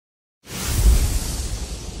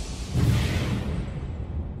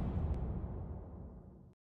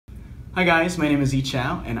Hi guys, my name is Yi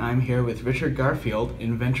Chow, and I'm here with Richard Garfield,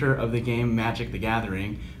 inventor of the game Magic the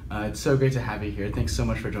Gathering. It's so great to have you here. Thanks so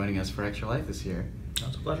much for joining us for Extra Life this year.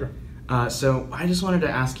 It's a pleasure. So I just wanted to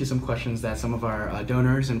ask you some questions that some of our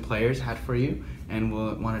donors and players had for you, and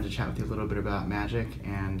we wanted to chat with you a little bit about Magic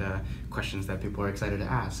and questions that people are excited to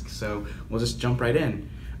ask. So we'll just jump right in.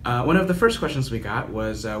 One of the first questions we got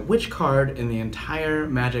was, which card in the entire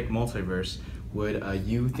Magic multiverse would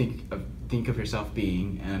you think of yourself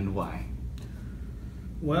being, and why?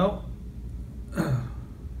 Well,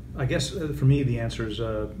 I guess for me the answer is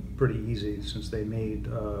pretty easy, since they made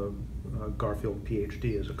Garfield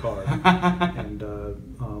PhD as a card, and the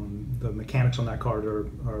mechanics on that card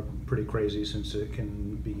are pretty crazy, since it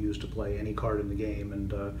can be used to play any card in the game,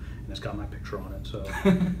 and it's got my picture on it. So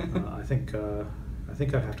I think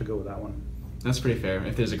I'd have to go with that one. That's pretty fair.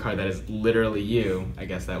 If there's a card that is literally you, I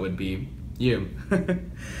guess that would be you.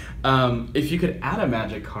 If you could add a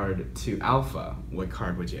Magic card to Alpha, what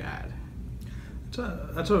card would you add?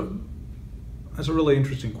 That's a really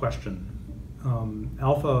interesting question.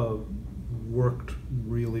 Alpha worked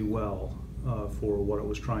really well for what it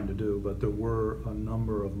was trying to do, but there were a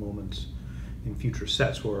number of moments in future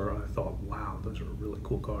sets where I thought, wow, those are really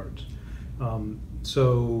cool cards.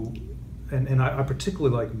 And I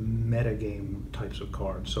particularly like metagame types of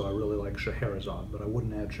cards, so I really like Scheherazade, but I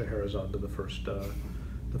wouldn't add Scheherazade to the first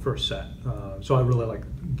set. So I really like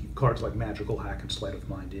cards like Magical Hack and Sleight of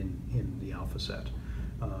Mind in the Alpha set,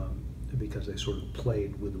 because they sort of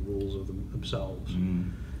played with the rules of themselves.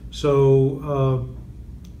 Mm. So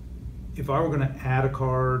if I were going to add a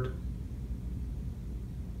card,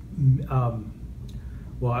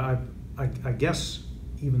 well, I guess,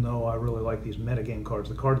 even though I really like these metagame cards,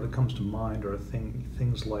 the card that comes to mind are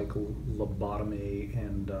things like Lobotomy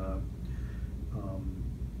and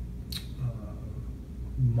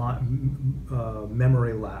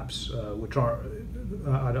Memory Lapse, which are,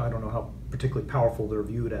 I don't know how particularly powerful they're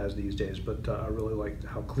viewed as these days, but I really liked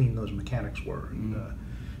how clean those mechanics were, and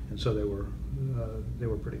so they were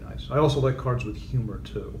pretty nice. I also like cards with humor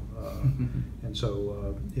too, and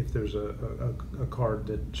so if there's a card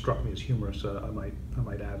that struck me as humorous, I might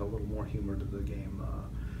add a little more humor to the game.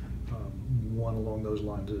 One along those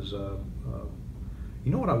lines is,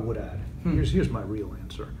 you know what I would add? Here's my real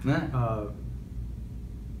answer.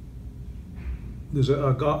 There's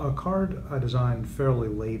a card I designed fairly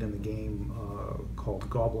late in the game called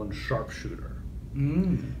Goblin Sharpshooter.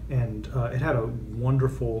 Mm. And it had a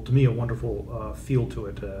wonderful feel to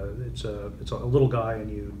it. It's a little guy,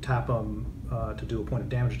 and you tap him to do a point of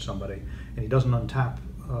damage to somebody, and he doesn't untap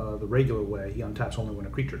the regular way. He untaps only when a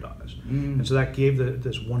creature dies. Mm. And so that gave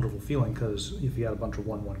this wonderful feeling, because if you had a bunch of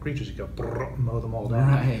 1/1 creatures, you could mow them all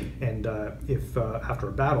down. Right. And if after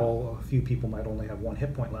a battle, a few people might only have 1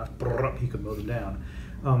 hit point left, he could mow them down.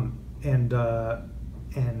 And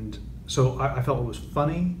so I felt it was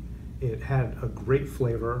funny. It had a great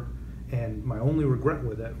flavor, and my only regret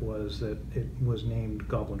with it was that it was named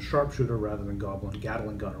Goblin Sharpshooter rather than Goblin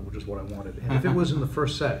Gatling Gunner, which is what I wanted. And if it was in the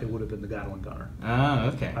first set, it would have been the Gatling Gunner. Oh,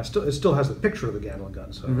 okay. It still has the picture of the Gatling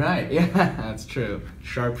gun. So. Right, yeah, that's true.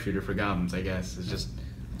 Sharpshooter for goblins, I guess. It's just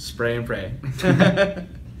spray and pray. Do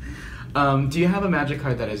you have a Magic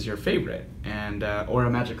card that is your favorite, and or a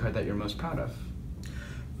Magic card that you're most proud of?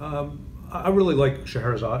 I really like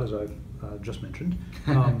Scheherazade, as I just mentioned.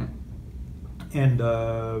 And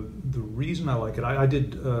the reason I like it, I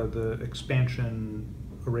did the expansion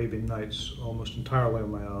Arabian Nights almost entirely on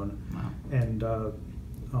my own. Wow. And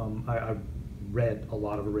I read a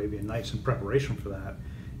lot of Arabian Nights in preparation for that,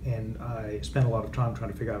 and I spent a lot of time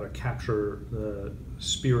trying to figure out how to capture the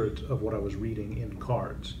spirit of what I was reading in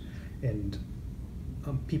cards. And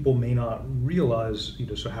people may not realize,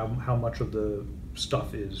 so how much of the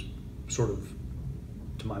stuff is sort of,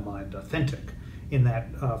 to my mind, authentic. In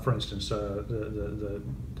that, for instance, the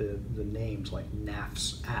names like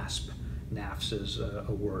Nafs, Asp. Nafs is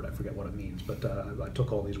a word, I forget what it means, but I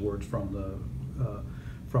took all these words from the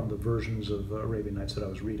versions of Arabian Nights that I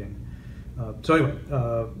was reading. So anyway,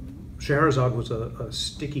 Scheherazade was a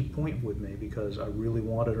sticky point with me, because I really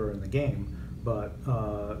wanted her in the game, but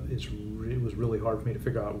it was really hard for me to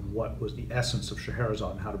figure out what was the essence of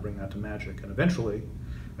Scheherazade and how to bring that to Magic. And eventually,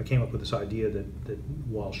 I came up with this idea that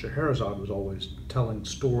while Scheherazade was always telling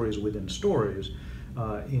stories within stories,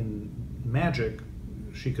 in Magic,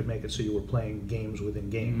 she could make it so you were playing games within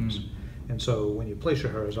games. Mm. And so when you play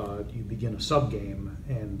Scheherazade, you begin a sub-game,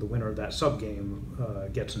 and the winner of that sub-game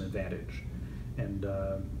gets an advantage. And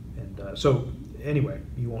so anyway,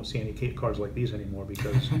 you won't see any cards like these anymore,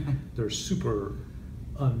 because they're super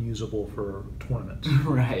unusable for tournaments.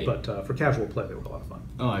 Right. But for casual play, they were a lot of fun.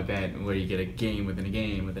 Oh, I bet. Where you get a game within a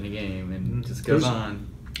game within a game, and it just goes on.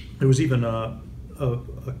 There was even a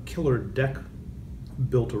killer deck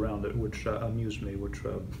built around it, which amused me.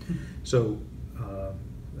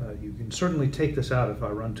 You can certainly take this out if I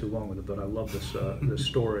run too long with it, but I love this this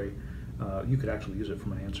story. You could actually use it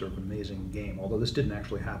from an answer of an amazing game, although this didn't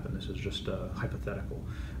actually happen. This is just hypothetical.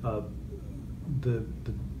 The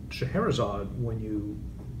Scheherazade, when you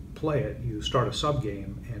play it, you start a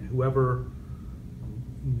sub-game, and whoever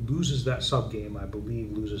loses that sub-game, I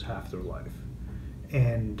believe, loses half their life.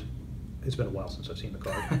 And it's been a while since I've seen the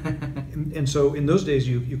card. and so in those days,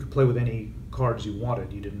 you could play with any cards you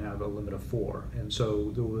wanted. You didn't have a limit of 4. And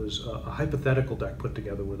so there was a hypothetical deck put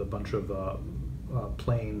together with a bunch of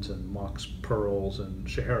planes and Mox Pearls and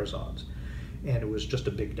Scheherazades. And it was just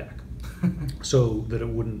a big deck, so that it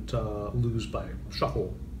wouldn't lose by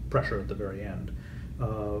shuffle pressure at the very end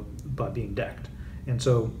by being decked. And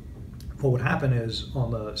so what would happen is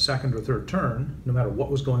on the second or third turn, no matter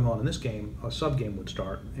what was going on in this game, a sub-game would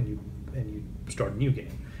start, and you start a new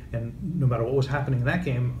game. And no matter what was happening in that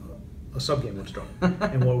game, a sub-game would start.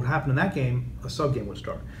 And what would happen in that game, a sub-game would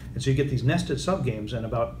start. And so you get these nested sub-games, and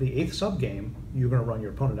about the 8th sub-game, you're going to run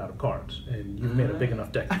your opponent out of cards, and you've made a big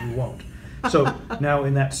enough deck that you won't. So now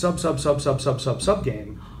in that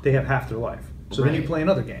sub-game, they have half their life. So then you play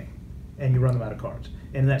another game, and you run them out of cards.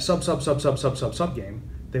 And in that sub-game,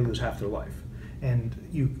 they lose half their life. And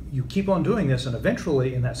you keep on doing this, and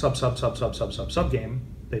eventually in that sub-game,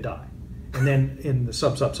 they die. And then in the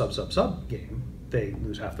sub-game, they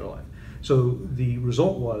lose half their life. So the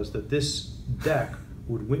result was that this deck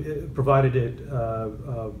would win, provided it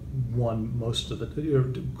won most of the,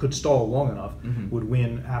 or could stall long enough, would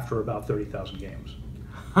win after about 30,000 games.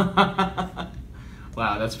 Wow,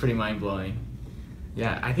 that's pretty mind-blowing.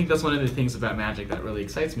 Yeah, I think that's one of the things about Magic that really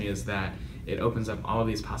excites me, is that it opens up all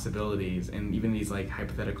these possibilities and even these like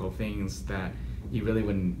hypothetical things that you really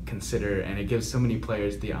wouldn't consider, and it gives so many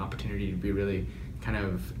players the opportunity to be really kind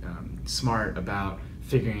of smart about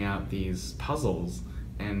figuring out these puzzles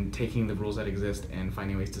and taking the rules that exist and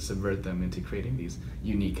finding ways to subvert them into creating these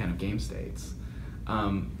unique kind of game states.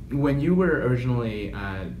 When you were originally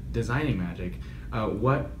designing Magic,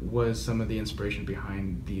 what was some of the inspiration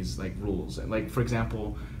behind these like rules? Like, for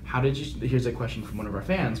example, how did you, here's a question from one of our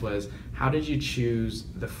fans, was how did you choose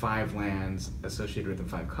the 5 lands associated with the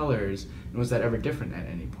 5 colors, and was that ever different at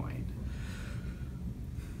any point?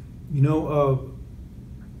 You know,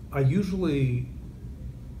 I usually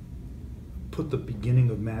put the beginning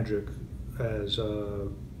of Magic as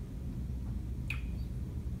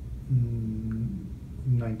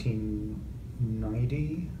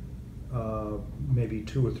 1990, maybe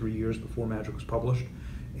 2 or 3 years before Magic was published.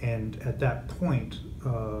 And at that point,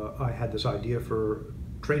 I had this idea for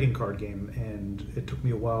trading card game, and it took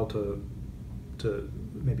me a while to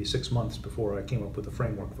maybe 6 months before I came up with a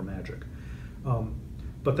framework for Magic.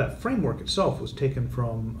 But that framework itself was taken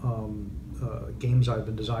from games I've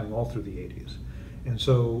been designing all through the 80s. And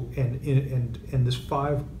so, and this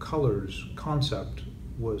 5 colors concept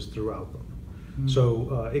was throughout them.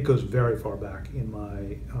 So it goes very far back in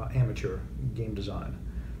my amateur game design.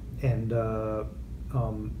 And I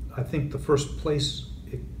think the first place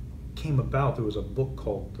it came about, there was a book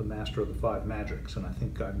called The Master of the 5 Magics, and I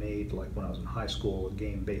think I made, like when I was in high school, a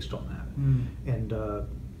game based on that.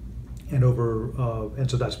 And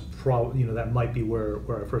so that's probably, you know, that might be where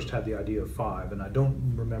I first had the idea of 5. And I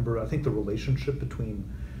don't remember, I think the relationship between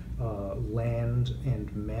land and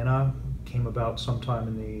mana came about sometime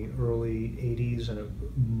in the early 80s, and it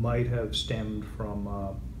might have stemmed from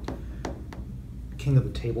King of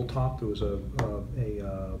the Tabletop. There was a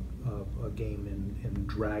game in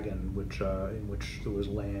Dragon, in which there was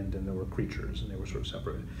land and there were creatures, and they were sort of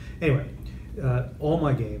separated. Anyway, all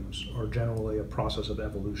my games are generally a process of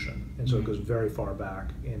evolution, and so it goes very far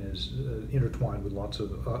back and is intertwined with lots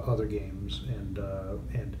of other games, and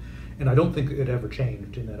I don't think it ever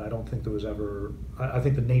changed, in that I don't think there was ever, I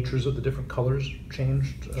think the natures of the different colors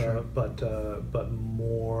changed, sure. But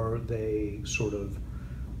more they sort of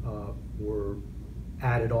were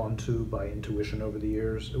added on to by intuition over the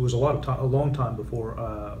years. It was a long time before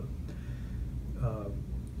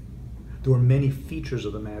there were many features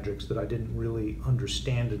of the Magics that I didn't really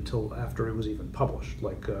understand until after it was even published.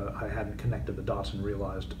 Like I hadn't connected the dots and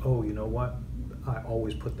realized, oh, you know what? I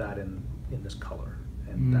always put that in this color.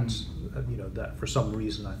 And that's, you know, that for some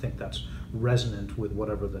reason I think that's resonant with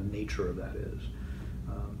whatever the nature of that is.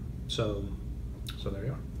 So there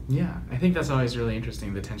you are. Yeah, I think that's always really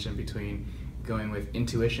interesting, the tension between going with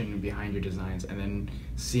intuition behind your designs and then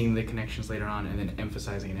seeing the connections later on and then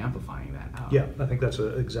emphasizing and amplifying that out. Yeah, I think that's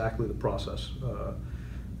exactly the process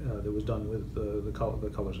that was done with the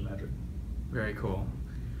colors of magic. Very cool.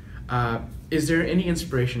 Is there any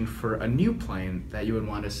inspiration for a new plane that you would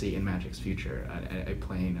want to see in Magic's future, a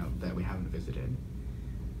plane that we haven't visited?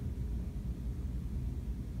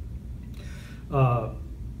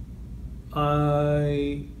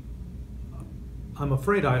 I'm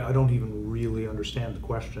afraid I don't even really understand the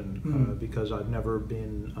question because I've never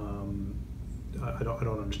been. I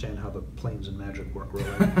don't understand how the planes in Magic work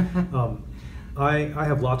really. I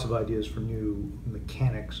have lots of ideas for new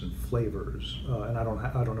mechanics and flavors, and I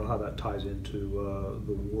don't know how that ties into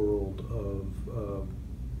the world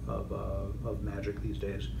of Magic these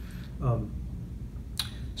days.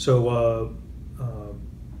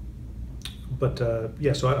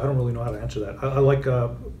 Yeah, so I don't really know how to answer that. I like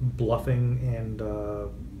bluffing and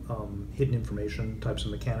hidden information types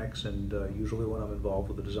of mechanics, and usually when I'm involved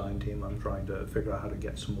with the design team, I'm trying to figure out how to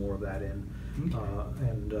get some more of that in.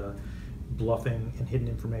 Okay. Bluffing and hidden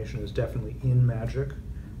information is definitely in Magic,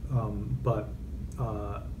 but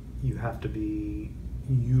you have to be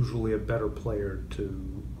usually a better player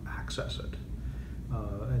to access it.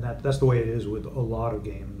 And that's the way it is with a lot of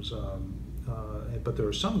games. But there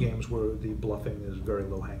are some games where the bluffing is very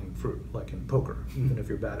low-hanging fruit, like in poker. Even if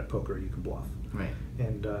you're bad at poker, you can bluff. Right.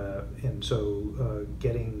 And so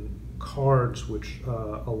getting cards which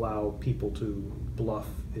allow people to bluff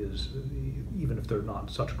is, even if they're not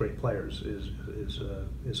such great players, is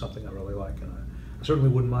something I really like, and I certainly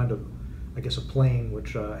wouldn't mind a plane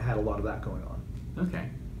which had a lot of that going on. Okay.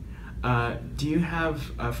 Do you have,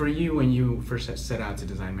 for you, when you first set out to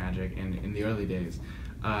design Magic in the early days,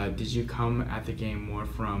 did you come at the game more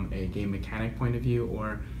from a game mechanic point of view,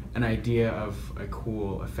 or an idea of a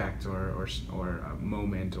cool effect or a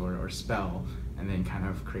moment or spell, and then kind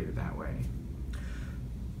of create it that way?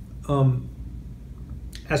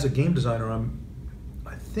 As a game designer,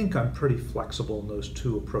 I think I'm pretty flexible in those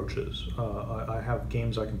two approaches. I have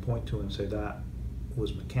games I can point to and say that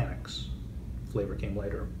was mechanics. Flavor came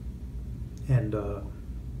later. And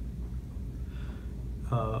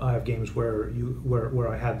I have games where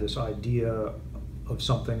I had this idea of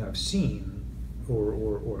something I've seen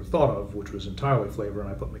or thought of, which was entirely flavor, and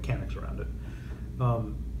I put mechanics around it.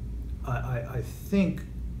 I think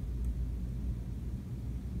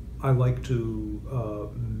I like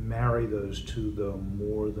to marry those two, though,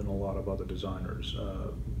 more than a lot of other designers.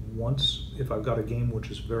 If I've got a game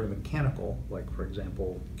which is very mechanical, like, for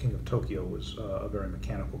example, King of Tokyo was a very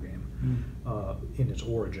mechanical game in its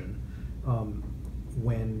origin,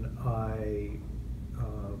 when I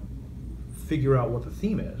figure out what the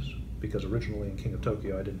theme is, because originally in King of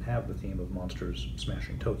Tokyo I didn't have the theme of monsters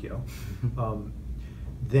smashing Tokyo,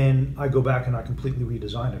 then I go back and I completely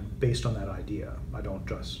redesign it based on that idea. I don't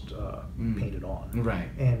just paint it on. Right.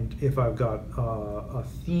 And if I've got a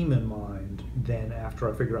theme in mind, then after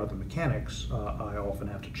I figure out the mechanics, I often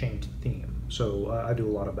have to change the theme. So I do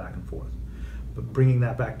a lot of back and forth. But bringing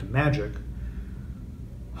that back to Magic,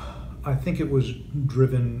 I think it was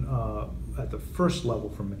driven at the first level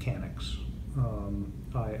from mechanics. And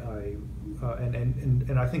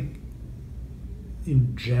I think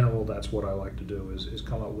in general that's what I like to do is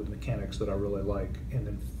come up with mechanics that I really like and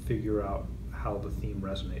then figure out how the theme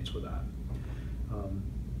resonates with that.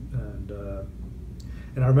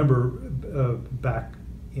 And I remember back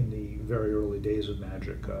in the very early days of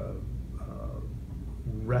Magic,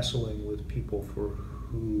 wrestling with people for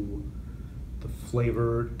who the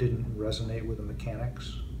flavor didn't resonate with the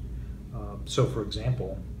mechanics. So, for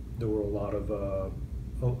example, there were a lot of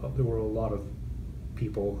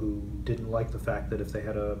people who didn't like the fact that if they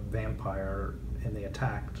had a vampire and they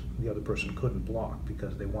attacked, the other person couldn't block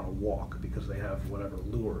because they want to walk, because they have whatever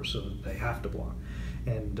lure, so they have to block.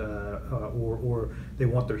 And or they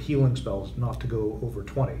want their healing spells not to go over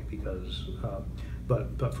 20 because.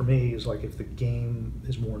 But for me, it's like if the game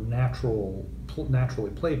is more naturally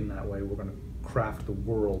played in that way, we're going to craft the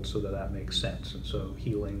world so that makes sense. And so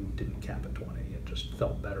healing didn't cap at 20. It just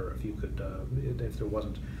felt better if you could, if there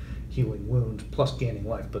wasn't healing wounds plus gaining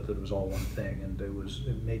life, but that it was all one thing. And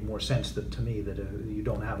it made more sense to me that you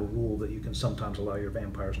don't have a rule that you can sometimes allow your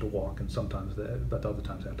vampires to walk and sometimes but other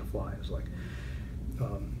times they have to fly. It's like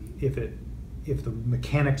if the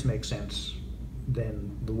mechanics make sense,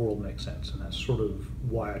 then the world makes sense, and that's sort of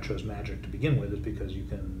why I chose Magic to begin with, is because you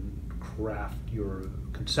can craft your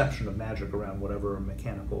conception of Magic around whatever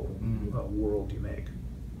mechanical world you make.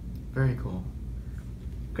 Very cool.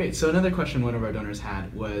 Great. So another question one of our donors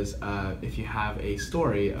had was if you have a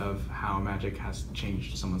story of how Magic has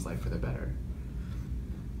changed someone's life for the better.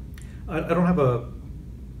 I don't have a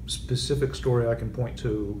specific story I can point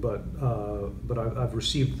to, but I've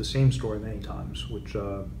received the same story many times, which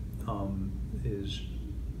is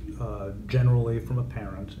generally from a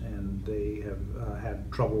parent, and they have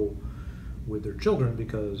had trouble with their children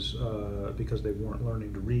because they weren't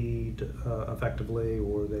learning to read effectively,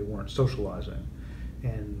 or they weren't socializing.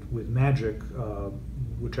 And with Magic,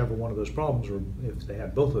 whichever one of those problems, or if they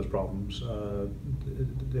had both those problems,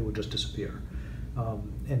 they would just disappear.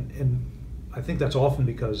 And I think that's often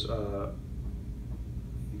because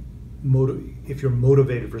if you're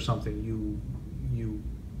motivated for something, you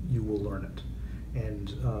will learn it. And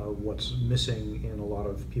what's missing in a lot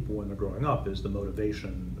of people when they're growing up is the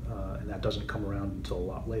motivation, and that doesn't come around until a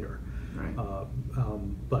lot later. Right.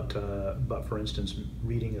 But for instance,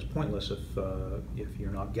 reading is pointless if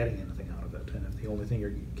you're not getting anything out of it, and if the only thing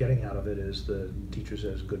you're getting out of it is the teacher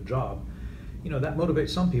says "good job," that motivates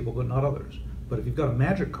some people, but not others. But if you've got a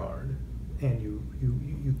Magic card and you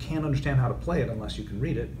can't understand how to play it unless you can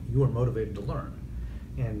read it, you are motivated to learn.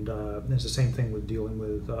 And it's the same thing with dealing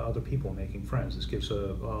with other people, making friends. This gives a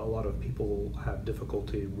lot of people have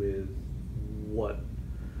difficulty with what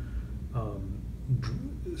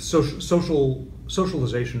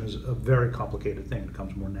socialization is a very complicated thing. It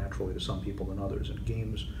comes more naturally to some people than others, and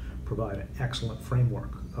games provide an excellent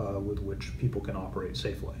framework with which people can operate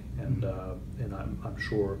safely. And and I'm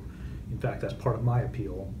sure, in fact, that's part of my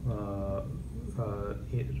appeal.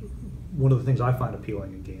 One of the things I find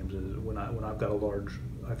appealing in games is when I've got a large,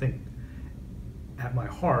 I think, at my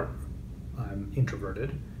heart, I'm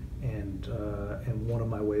introverted, and one of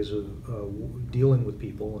my ways of dealing with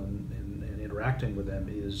people and interacting with them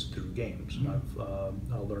is through games. And I've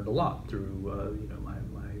learned a lot through my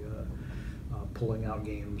pulling out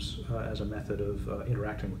games as a method of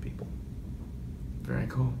interacting with people. Very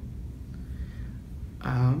cool.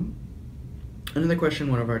 Another question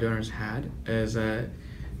one of our donors had is,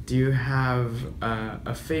 do you have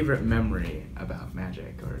a favorite memory about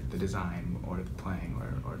Magic, or the design, or the playing,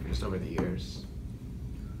 or just over the years?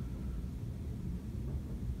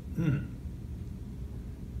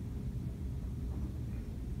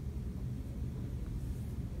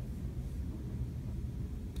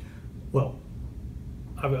 Well,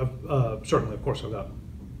 I've certainly, of course, I've got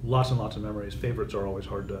lots and lots of memories. Favorites are always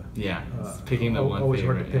hard to picking the one always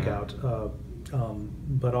favorite, hard to pick out.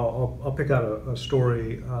 But I'll pick out a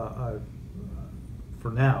story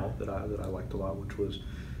for now that I liked a lot, which was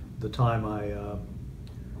the time I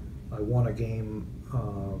won a game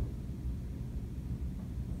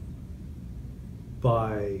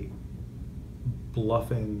by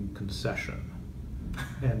bluffing concession.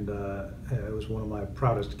 And it was one of my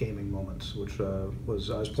proudest gaming moments, which was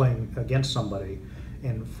I was playing against somebody,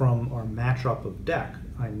 and from our matchup of deck,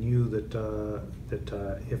 I knew that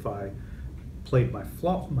if I played my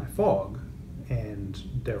fog and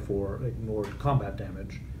therefore ignored combat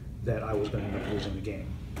damage, that I was going to end up losing the game.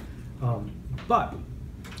 But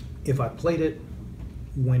if I played it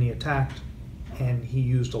when he attacked and he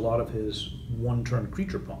used a lot of his one-turn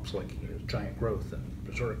creature pumps, like Giant Growth and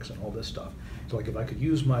Berserks and all this stuff, so like if I could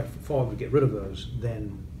use my fog to get rid of those,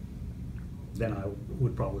 then I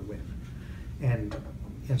would probably win. And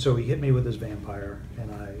so he hit me with his vampire, and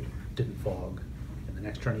I didn't fog. And the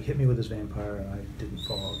next turn he hit me with his vampire, and I didn't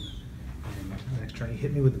fog. And the next turn he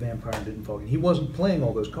hit me with the vampire and didn't fog. And he wasn't playing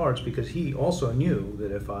all those cards because he also knew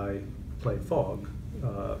that if I played fog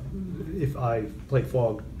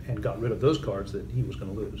and got rid of those cards, that he was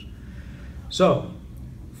going to lose. So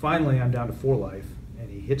finally I'm down to 4 life, and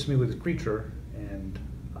he hits me with his creature, and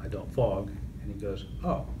I don't fog, and he goes,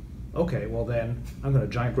 "Oh, okay, well then I'm going to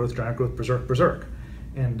Giant Growth, Berserk,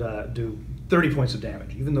 and do 30 points of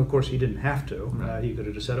damage." Even though, of course, he didn't have to. Right. He could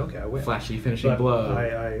have just said, "Okay, I win." Flashy finishing But blow.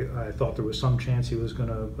 I thought there was some chance he was going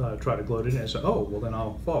to try to gloat it, and I said, "Oh, well then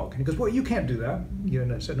I'll fog." And he goes, "Well, you can't do that."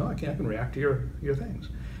 And I said, "No, I can't. I can react to your things."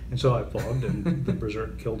 And so I fogged, and the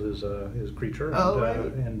Berserk killed his creature,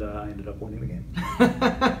 and I ended up winning the game.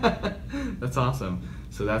 That's awesome.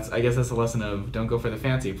 So I guess that's a lesson of don't go for the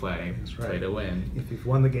fancy play. That's right. Play to win. If you've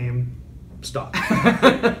won the game, stop.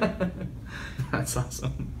 That's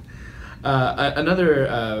awesome.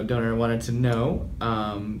 Another donor wanted to know,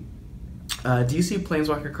 do you see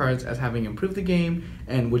Planeswalker cards as having improved the game,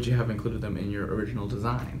 and would you have included them in your original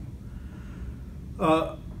design?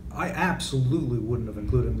 I absolutely wouldn't have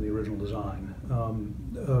included them in the original design.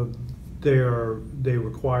 They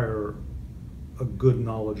require a good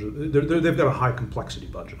knowledge of, they've got a high complexity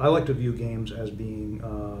budget. I like to view games as being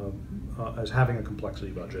as having a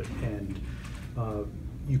complexity budget, and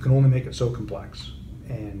you can only make it so complex.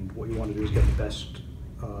 And what you want to do is get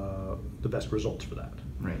the best results for that.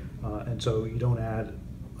 Right. And so you don't add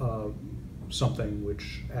something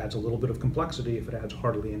which adds a little bit of complexity if it adds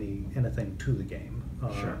hardly anything to the game.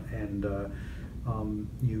 Sure. And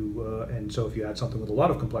and so if you add something with a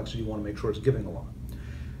lot of complexity, you want to make sure it's giving a lot.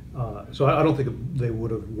 So I don't think they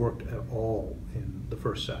would have worked at all in the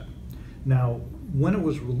first set. Now, when it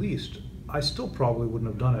was released, I still probably wouldn't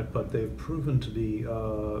have done it, but they've proven to be,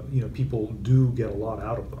 people do get a lot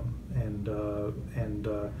out of them, and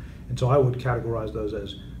so I would categorize those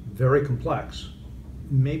as very complex.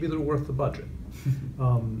 Maybe they're worth the budget,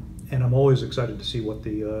 and I'm always excited to see what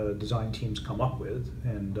the design teams come up with,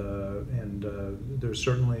 and there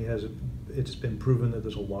certainly it's been proven that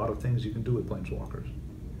there's a lot of things you can do with Planeswalkers.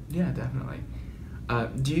 Yeah, definitely.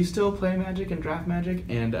 Do you still play Magic and draft Magic?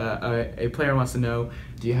 And a player wants to know,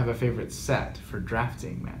 do you have a favorite set for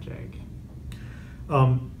drafting Magic?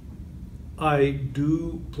 I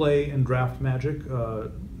do play and draft Magic.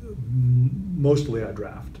 Mostly I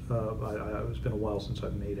draft. It's been a while since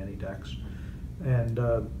I've made any decks. And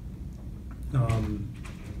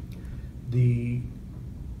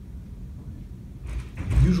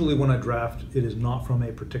usually when I draft, it is not from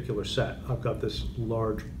a particular set. I've got this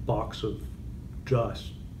large box of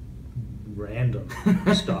just random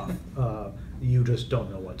stuff. You just don't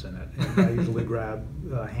know what's in it. And I usually grab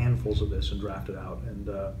handfuls of this and draft it out.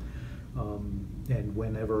 And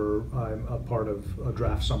whenever I'm a part of a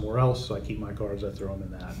draft somewhere else, I keep my cards, I throw them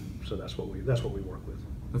in that. So that's what we work with.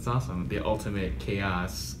 That's awesome. The ultimate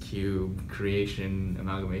chaos cube creation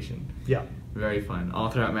amalgamation. Yeah. Very fun. All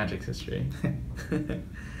throughout Magic's history.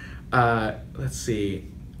 Let's see.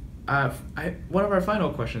 One of our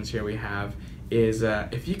final questions here we have is,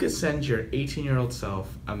 if you could send your 18-year-old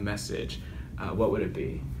self a message, what would it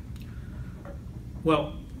be?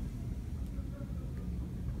 Well,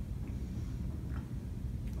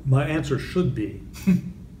 my answer should be,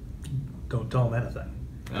 don't tell them anything.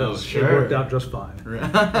 Oh, sure. It worked out just fine.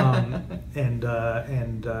 Yeah,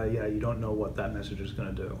 you don't know what that message is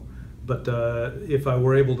going to do. But if I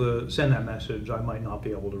were able to send that message, I might not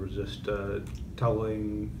be able to resist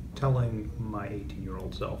telling my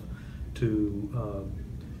 18-year-old self to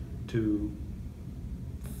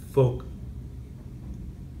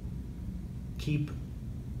keep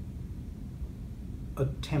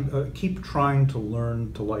trying to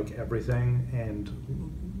learn to like everything and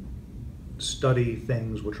study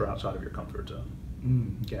things which are outside of your comfort zone.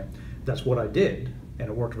 Okay, that's what I did, and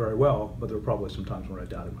it worked very well. But there were probably some times when I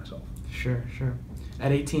doubted myself. Sure.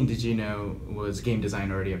 At 18, did you know, was game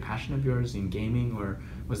design already a passion of yours in gaming, or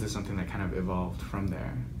was this something that kind of evolved from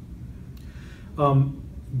there?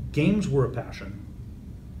 Games were a passion,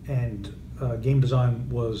 and game design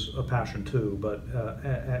was a passion too. But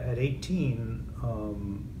at 18,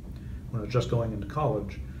 when I was just going into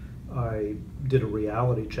college, I did a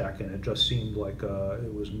reality check, and it just seemed like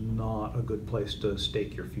it was not a good place to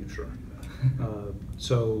stake your future.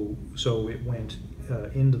 So it went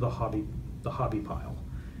into the hobby pile,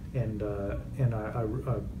 and I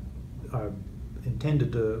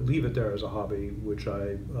intended to leave it there as a hobby, which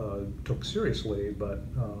I took seriously, but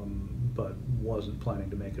wasn't planning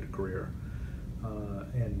to make it a career.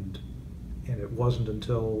 And it wasn't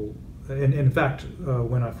until, and in fact,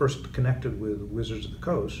 when I first connected with Wizards of the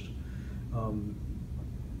Coast,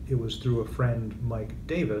 it was through a friend, Mike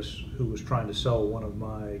Davis, who was trying to sell one of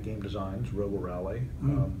my game designs, Robo Rally,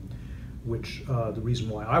 which the reason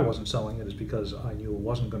why I wasn't selling it is because I knew it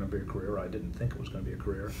wasn't going to be a career. I didn't think it was going to be a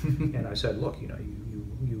career. And I said, look,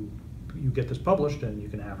 you get this published and you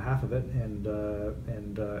can have half of it. And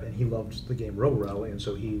he loved the game Robo Rally, and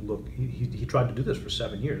so he tried to do this for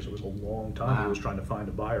 7 years. It was a long time. Wow. He was trying to find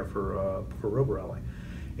a buyer for Robo Rally.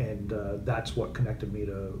 And that's what connected me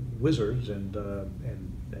to Wizards, and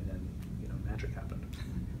then magic happened.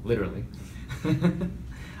 Literally.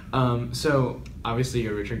 So obviously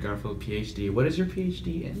you're Richard Garfield, PhD. What is your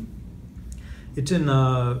PhD in? It's in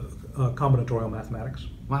combinatorial mathematics.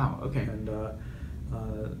 Wow. Okay. And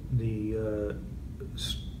the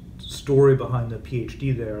story behind the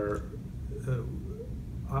PhD there,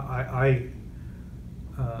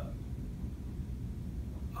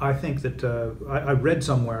 I think that I read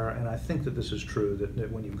somewhere, and I think that this is true,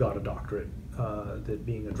 that when you've got a doctorate, that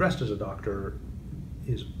being addressed as a doctor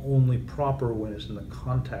is only proper when it's in the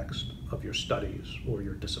context of your studies or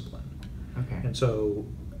your discipline. Okay. And so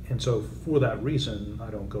for that reason, I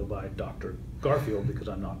don't go by Dr. Garfield, because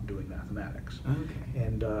I'm not doing mathematics. Okay.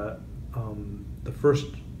 And the first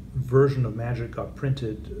version of Magic got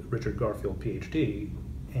printed, Richard Garfield, PhD,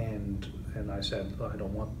 and I said, I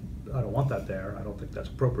don't want that there. I don't think that's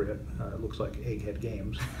appropriate. It looks like Egghead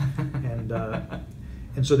Games.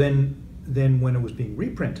 And so then when it was being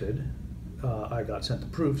reprinted, I got sent the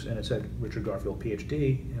proofs, and it said Richard Garfield,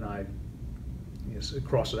 PhD, and I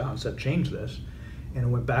crossed it out and said change this, and it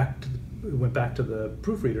went back to the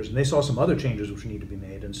proofreaders, and they saw some other changes which need to be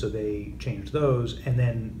made, and so they changed those, and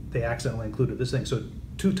then they accidentally included this thing. So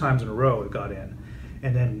 2 times in a row it got in,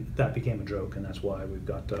 and then that became a joke, and that's why we've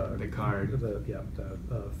got the card.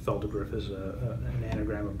 The Feldegriff is an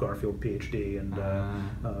anagram of Garfield, PhD, and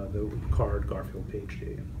the card Garfield,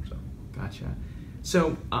 PhD. So. Gotcha.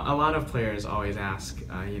 So a lot of players always ask,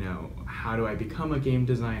 how do I become a game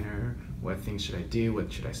designer? What things should I do?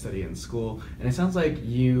 What should I study in school? And it sounds like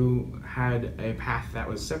you had a path that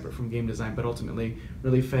was separate from game design, but ultimately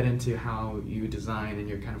really fed into how you design and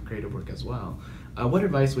your kind of creative work as well. What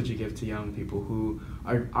advice would you give to young people who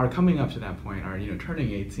are coming up to that point, are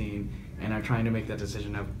turning 18 and are trying to make that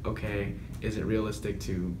decision of, okay, is it realistic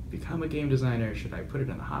to become a game designer? Should I put it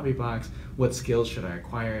in the hobby box? What skills should I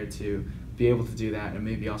acquire to be able to do that, and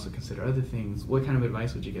maybe also consider other things? What kind of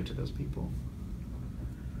advice would you give to those people?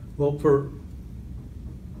 Well,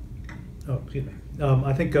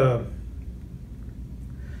 I think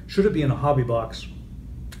should it be in a hobby box?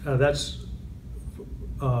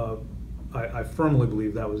 I firmly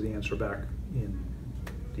believe that was the answer back in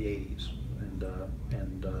the 80s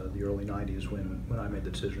and the early 90s when I made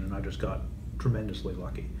the decision, and I just got tremendously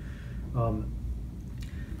lucky.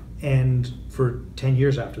 And for 10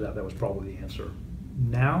 years after that, that was probably the answer.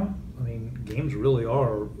 Now, I mean, games really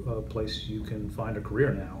are a place you can find a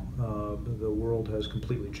career now. The world has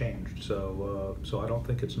completely changed, so I don't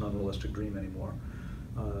think it's an unrealistic dream anymore.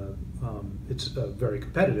 It's very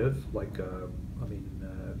competitive.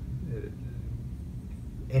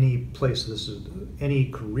 Any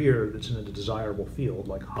career that's in a desirable field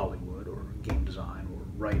like Hollywood or game design or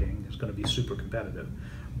writing is going to be super competitive,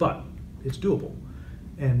 but it's doable.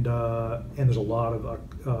 And there's a lot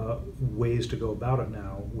of ways to go about it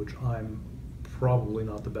now, which I'm probably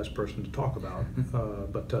not the best person to talk about.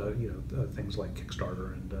 But things like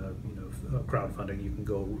Kickstarter and crowdfunding,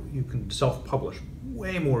 you can self-publish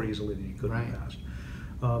way more easily than you could in the past.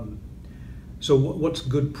 So what's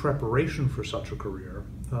good preparation for such a career?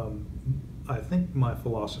 I think my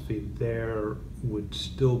philosophy there would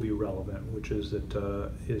still be relevant, which is that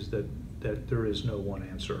there is no one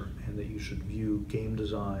answer, and that you should view game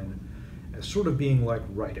design as sort of being like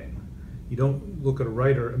writing. You don't look at a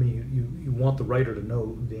writer, I mean, you want the writer to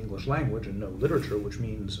know the English language and know literature, which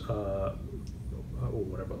means, or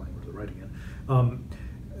whatever language they're writing in,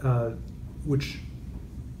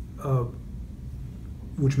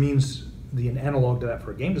 which means the analog to that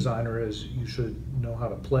for a game designer is you should know how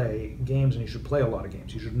to play games, and you should play a lot of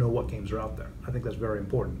games. You should know what games are out there. I think that's very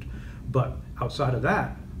important. But outside of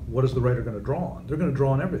that, what is the writer going to draw on? They're going to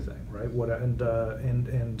draw on everything, right?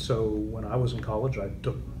 And so when I was in college, I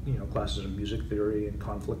took classes in music theory and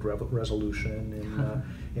conflict resolution,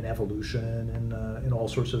 in evolution, and in all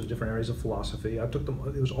sorts of different areas of philosophy. I took them.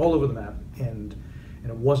 It was all over the map, and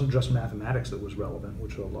it wasn't just mathematics that was relevant,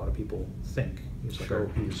 which a lot of people think. It's like, Sure.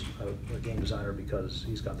 oh, he's a game designer because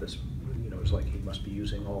he's got this. It's like he must be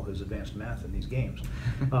using all his advanced math in these games.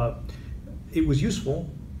 It was useful,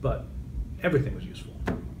 but everything was useful.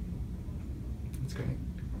 That's great.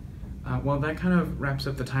 Well, that kind of wraps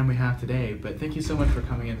up the time we have today, but thank you so much for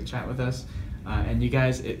coming in to chat with us. And you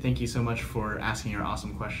guys, thank you so much for asking your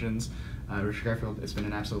awesome questions. Richard Garfield, it's been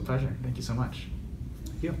an absolute pleasure. Thank you so much.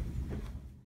 Thank you.